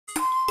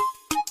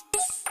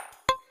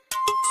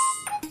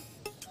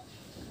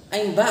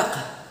I'm back.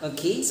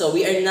 Okay, so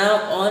we are now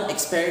on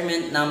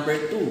experiment number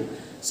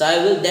 2. So I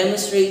will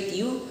demonstrate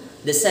you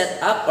the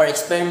setup or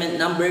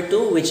experiment number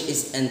 2, which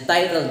is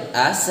entitled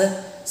as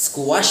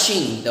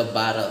squashing the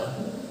bottle.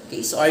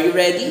 Okay, so are you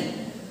ready?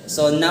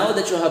 So now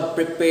that you have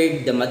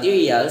prepared the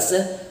materials,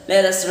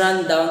 let us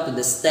run down to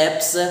the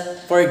steps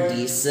for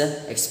this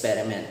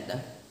experiment.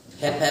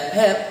 Hep, hep,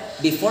 hep.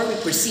 Before we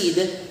proceed,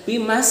 we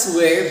must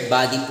wear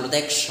body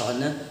protection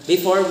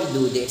before we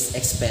do this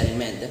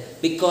experiment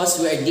because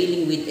we are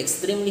dealing with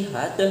extremely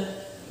hot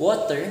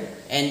water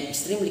and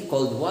extremely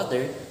cold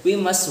water. We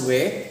must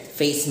wear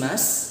face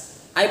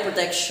mask, eye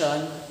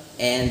protection,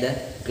 and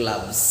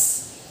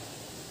gloves.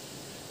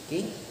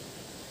 Okay?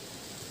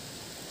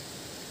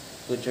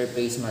 Put your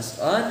face mask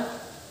on.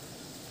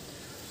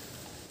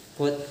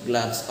 Put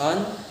gloves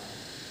on.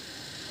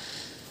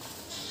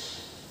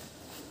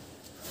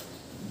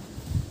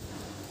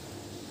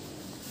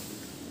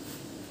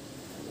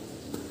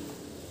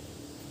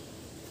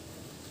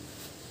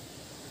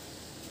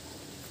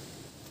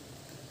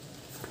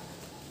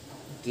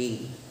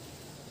 Okay.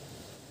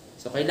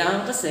 So,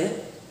 kailangan kasi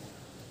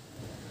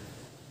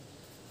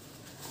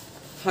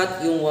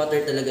hot yung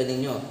water talaga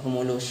ninyo.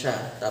 Humulo siya.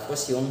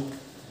 Tapos yung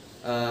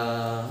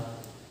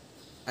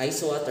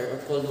ice water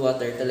or cold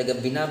water, talaga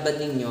binabad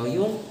ninyo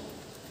yung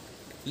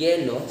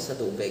yelo sa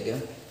tubig.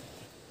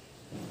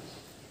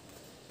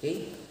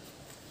 Okay?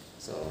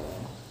 So,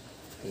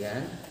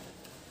 ayan.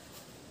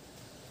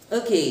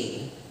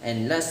 Okay.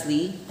 And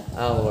lastly,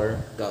 our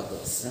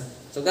goggles.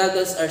 So,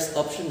 goggles are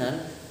optional,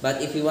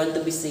 but if you want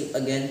to be safe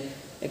again,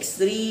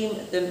 extreme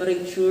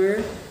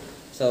temperature,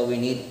 so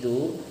we need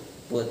to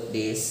put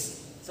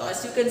this. So, as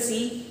you can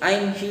see,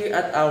 I'm here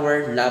at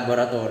our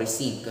laboratory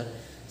sink.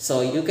 So,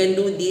 you can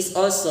do this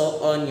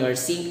also on your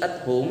sink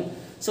at home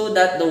so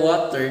that the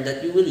water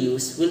that you will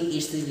use will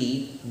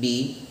easily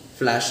be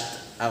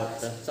flushed out.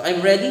 So,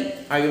 I'm ready.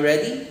 Are you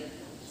ready?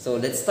 So,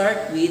 let's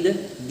start with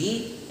the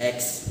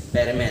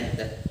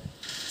experiment.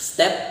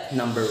 Step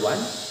number 1.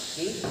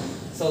 Okay.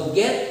 So,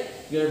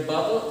 get your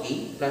bottle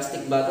A,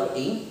 plastic bottle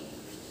A,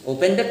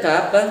 open the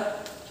cap,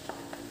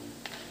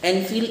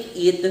 and fill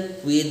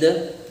it with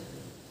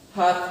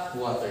hot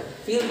water.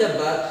 Fill the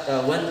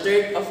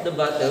 1/3 of the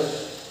bottle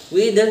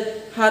with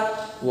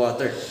hot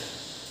water.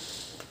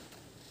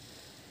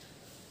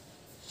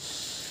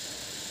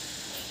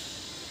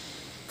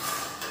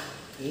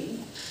 Okay.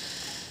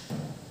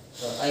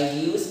 So I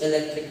use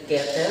electric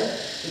kettle.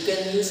 You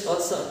can use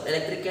also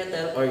electric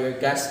kettle or your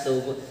gas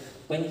stove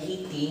when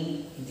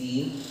heating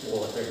the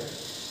water.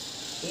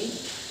 Okay.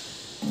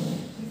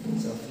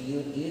 So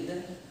fill it.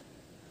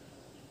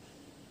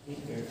 Be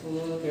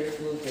careful,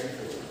 careful,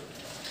 careful.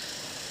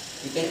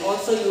 You can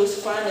also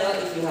use funnel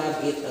if you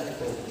have it at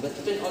home, but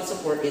you can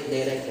also pour it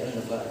directly on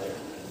the bottle.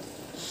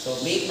 So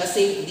make a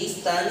safe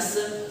distance.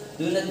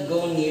 Do not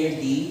go near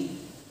the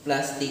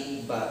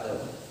plastic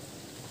bottle,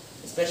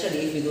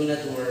 especially if you do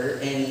not wear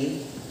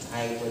any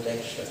eye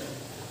protection.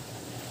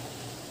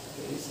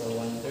 Okay, so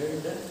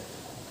 1/3.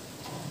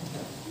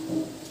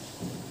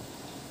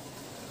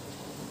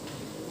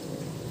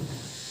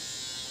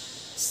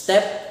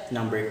 Step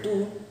number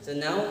 2. So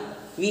now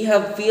we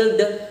have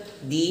filled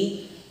the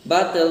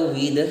bottle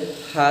with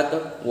hot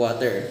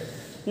water.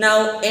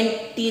 Now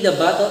empty the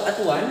bottle at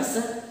once.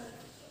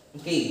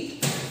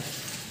 Okay.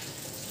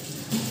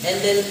 And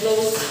then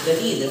close the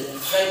lid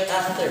right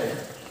after.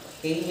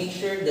 Okay, make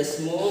sure the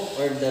smoke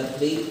or the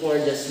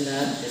vapor does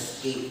not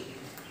escape.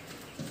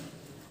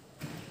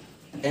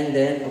 And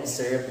then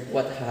observe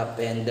what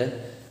happened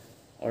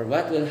or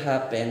what will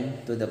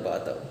happen to the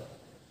bottle.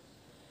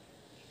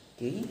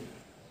 Okay.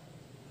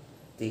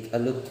 Take a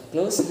look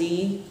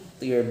closely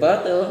to your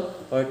bottle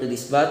or to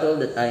this bottle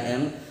that I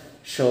am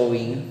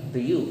showing to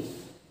you.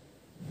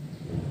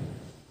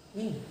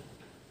 Okay.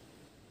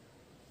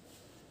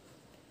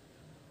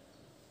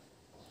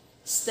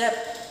 Step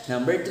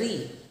number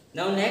 3.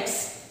 Now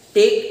next,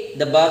 take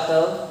the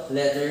bottle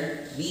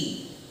letter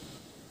B.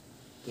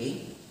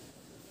 Okay.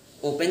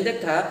 Open the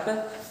cap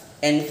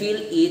and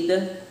fill it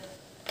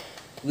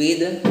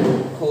with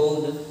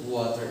cold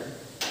water.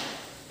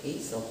 Okay,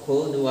 so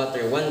cold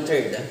water,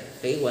 1/3.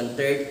 Okay,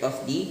 1/3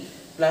 of the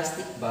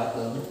plastic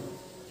bottle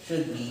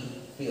should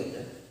be filled.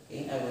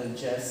 Okay, I will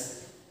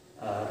just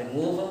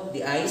remove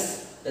the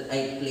ice that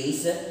I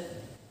place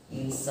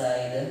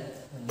inside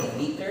the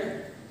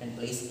beaker and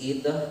place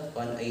it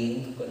on a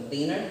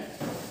container,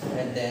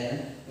 and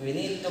then we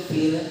need to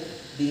fill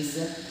this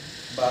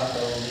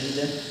bottle with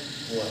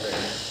water.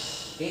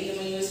 Okay, you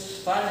may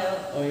use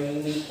funnel or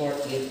you may pour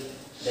it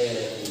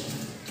directly.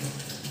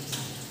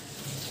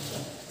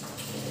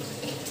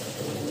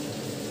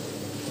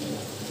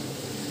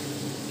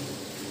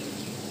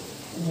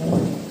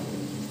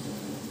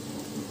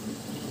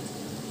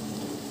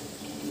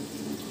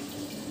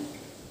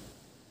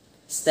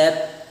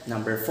 Step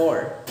number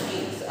 4.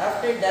 Okay, so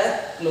after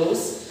that,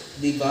 close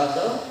the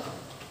bottle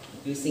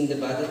using its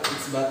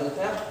bottle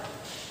cap,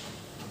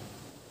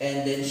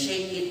 and then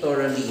shake it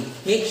thoroughly.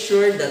 Make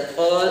sure that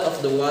all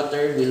of the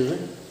water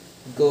will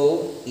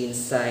go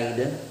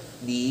inside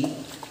the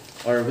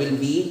or will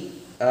be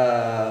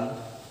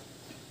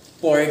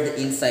poured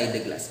inside the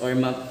glass, or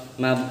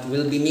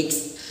will be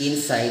mixed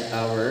inside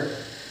our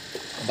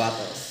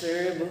bottle.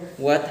 Observe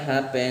what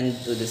happened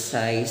to the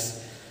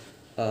size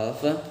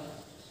of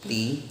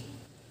the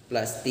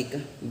plastic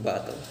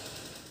bottle.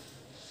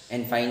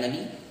 And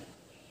finally,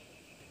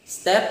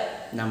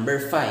 step number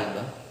 5.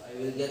 I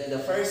will get the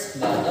first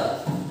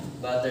bottle,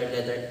 bottle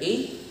letter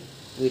A,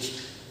 which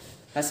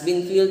has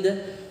been filled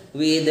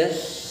with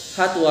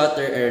hot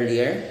water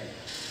earlier.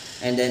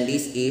 And then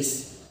this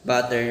is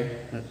bottle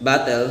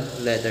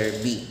letter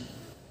B.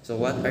 So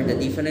what are the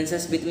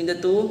differences between the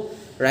two?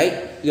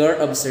 Write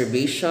your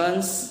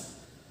observations,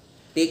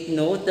 take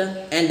note,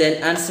 and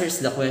then answers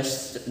the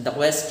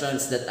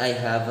questions that I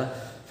have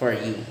for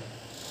you.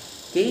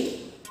 Okay?